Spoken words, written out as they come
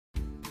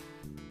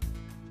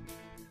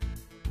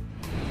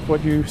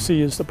What you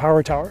see is the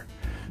power tower.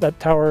 That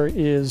tower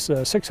is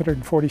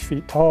 640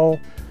 feet tall.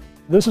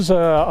 This is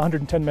a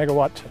 110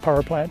 megawatt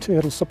power plant.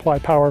 It'll supply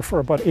power for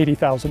about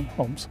 80,000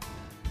 homes.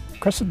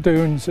 Crescent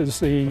Dunes is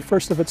the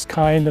first of its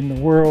kind in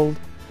the world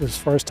as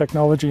far as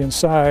technology and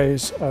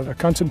size of a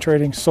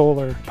concentrating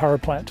solar power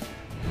plant.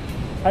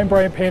 I'm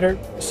Brian Painter,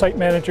 Site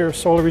Manager of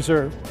Solar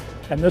Reserve,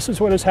 and this is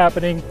what is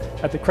happening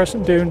at the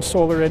Crescent Dunes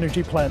Solar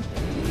Energy Plant.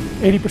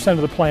 80%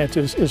 of the plant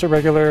is a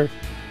regular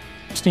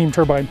steam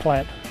turbine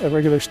plant, a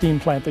regular steam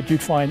plant that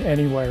you'd find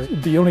anywhere.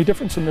 The only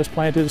difference in this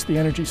plant is the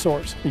energy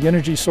source. The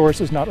energy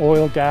source is not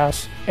oil,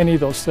 gas, any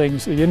of those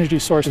things. The energy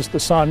source is the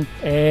sun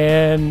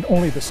and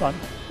only the sun.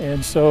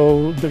 And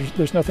so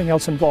there's nothing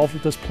else involved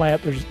with this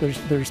plant.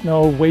 There's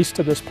no waste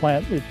to this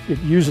plant. It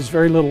uses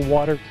very little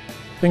water.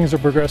 Things are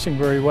progressing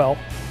very well.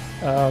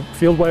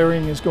 Field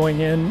wiring is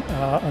going in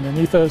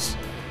underneath us.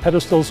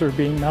 Pedestals are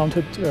being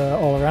mounted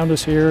all around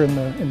us here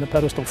in the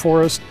pedestal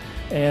forest.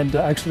 And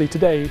actually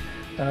today,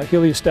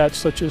 heliostats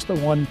such as the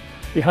one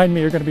behind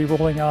me are going to be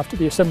rolling off to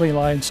the assembly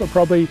line. So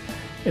probably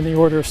in the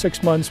order of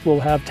 6 months,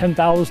 we'll have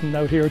 10,000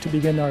 out here to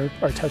begin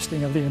our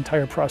testing of the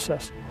entire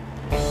process.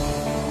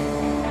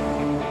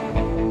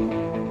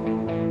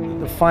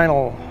 The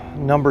final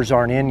numbers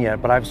aren't in yet,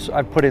 but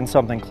I've put in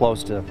something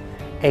close to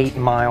 8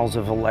 miles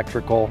of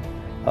electrical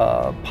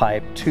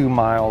pipe, 2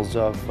 miles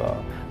of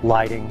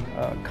lighting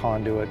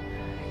conduit,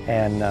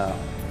 and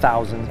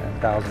thousands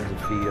and thousands of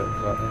feet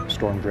of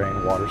storm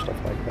drain water,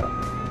 stuff like that.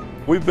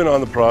 We've been on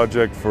the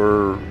project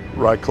for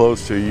right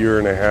close to a year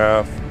and a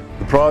half.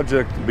 The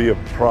project will be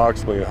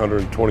approximately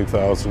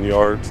 120,000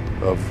 yards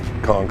of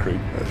concrete.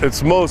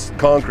 It's the most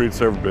concrete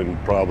that's ever been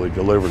probably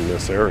delivered in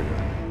this area.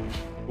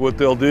 What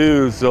they'll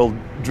do is they'll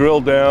drill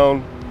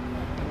down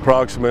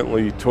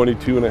approximately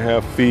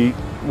 22.5 feet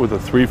with a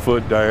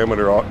 3-foot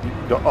diameter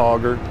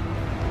auger.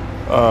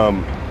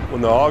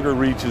 When the auger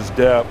reaches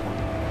depth,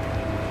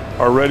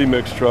 our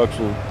ready-mix trucks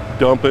will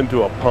dump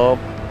into a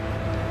pump,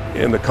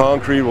 and the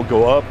concrete will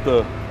go up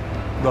the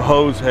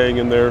hose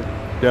hanging there,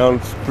 down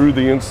through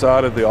the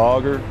inside of the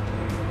auger,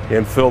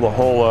 and fill the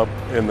hole up,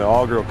 and the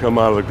auger will come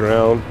out of the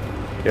ground,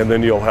 and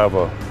then you'll have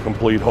a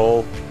complete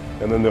hole,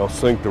 and then they'll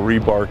sink the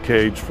rebar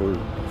cage for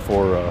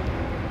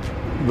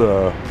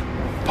the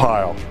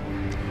pile.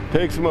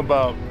 Takes them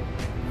about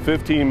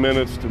 15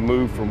 minutes to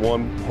move from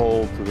one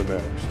hole to the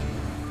next.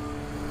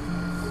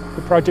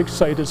 The project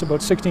site is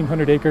about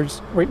 1,600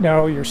 acres. Right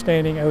now you're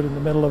standing out in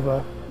the middle of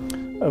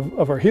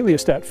our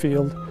heliostat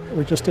field.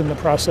 We're just in the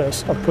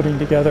process of putting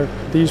together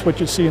these. What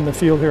you see in the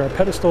field here are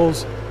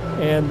pedestals,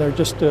 and they're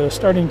just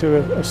starting to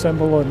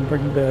assemble and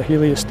bring the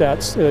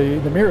heliostats,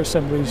 the mirror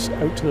assemblies,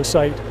 out to the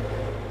site.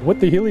 What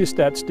the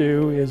heliostats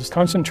do is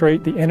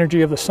concentrate the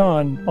energy of the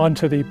sun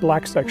onto the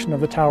black section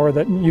of the tower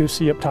that you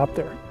see up top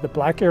there. The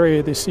black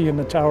area they see in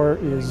the tower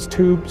is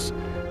tubes.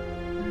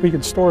 We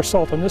can store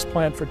salt in this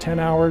plant for 10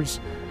 hours.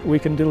 We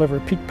can deliver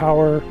peak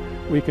power.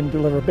 We can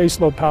deliver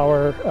baseload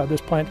power. This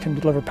plant can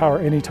deliver power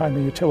anytime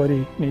the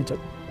utility needs it.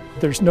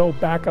 There's no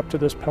backup to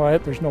this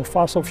plant. There's no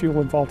fossil fuel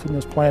involved in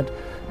this plant.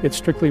 It's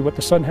strictly what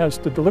the sun has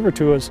to deliver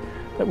to us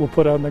that we'll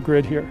put on the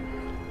grid here.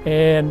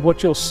 And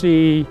what you'll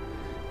see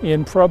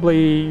in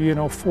probably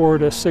 4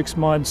 to 6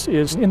 months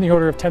is in the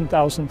order of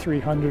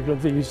 10,300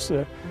 of these,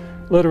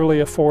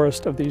 literally a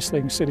forest of these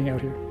things sitting out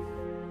here.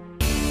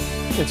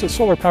 It's a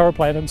solar power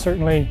plant, and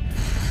certainly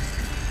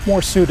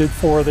more suited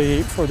for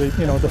the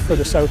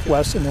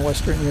Southwest and the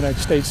Western United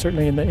States,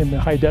 certainly in the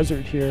high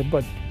desert here.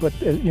 But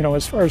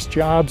as far as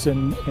jobs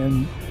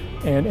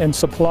and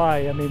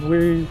supply, I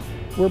mean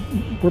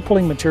we're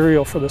pulling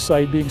material for the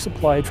site being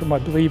supplied from, I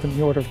believe, in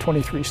the order of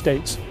 23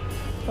 states.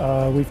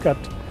 We've got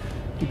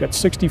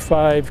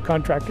 65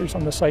 contractors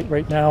on the site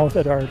right now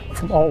that are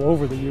from all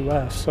over the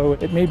U.S. So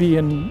it may be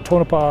in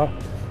Tonopah,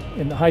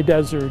 in the high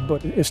desert,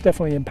 but it's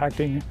definitely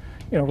impacting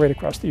right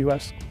across the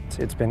U.S.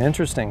 It's been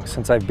interesting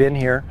since I've been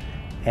here,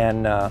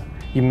 and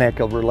you make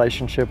a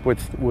relationship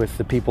with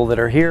the people that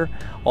are here.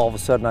 All of a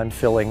sudden I'm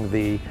filling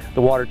the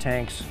water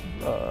tanks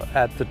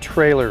at the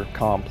trailer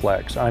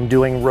complex. I'm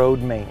doing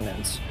road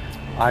maintenance.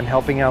 I'm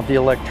helping out the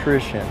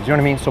electricians. You know what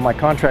I mean? So my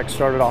contract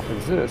started off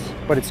as this,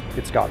 but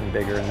it's gotten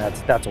bigger, and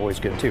that's always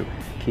good too.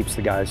 Keeps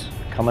the guys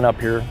coming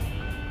up here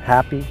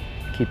happy,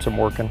 keeps them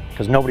working,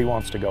 because nobody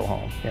wants to go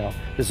home.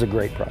 This is a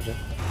great project.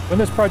 When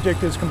this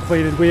project is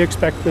completed, we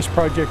expect this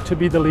project to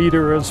be the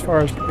leader as far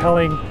as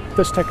propelling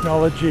this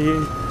technology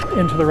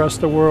into the rest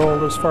of the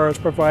world, as far as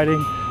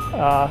providing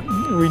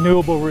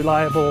renewable,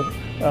 reliable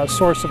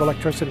source of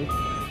electricity.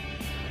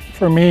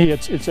 For me,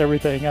 it's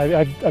everything.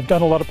 I've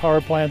done a lot of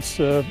power plants,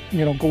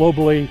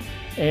 globally,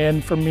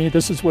 and for me,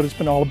 this is what it's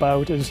been all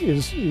about.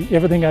 Is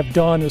everything I've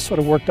done is sort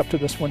of worked up to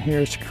this one here,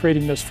 is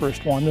creating this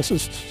first one.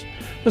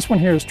 This one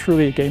here is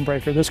truly a game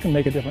breaker. This can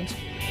make a difference.